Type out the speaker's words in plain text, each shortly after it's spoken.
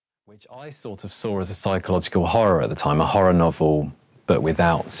which I sort of saw as a psychological horror at the time, a horror novel, but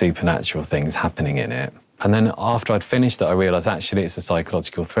without supernatural things happening in it. And then after I'd finished it, I realised actually it's a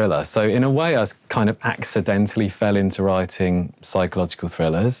psychological thriller. So in a way, I kind of accidentally fell into writing psychological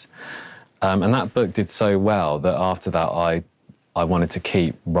thrillers. And that book did so well that after that, I wanted to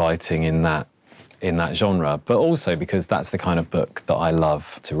keep writing in that genre, but also because that's the kind of book that I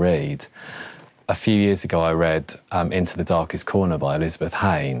love to read. A few years ago, I read Into the Darkest Corner by Elizabeth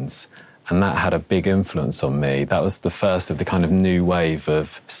Haynes, and that had a big influence on me. That was the first of the kind of new wave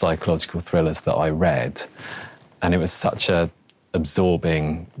of psychological thrillers that I read, and it was such a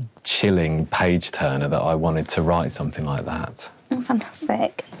absorbing, chilling page-turner that I wanted to write something like that. Oh,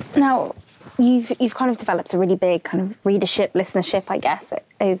 fantastic. Now, you've kind of developed a really big kind of readership, listenership, I guess,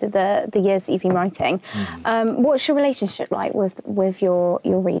 over the years that you've been writing. What's your relationship like with your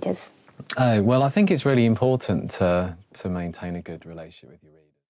readers? Oh, well, I think it's really important to maintain a good relationship with your readers.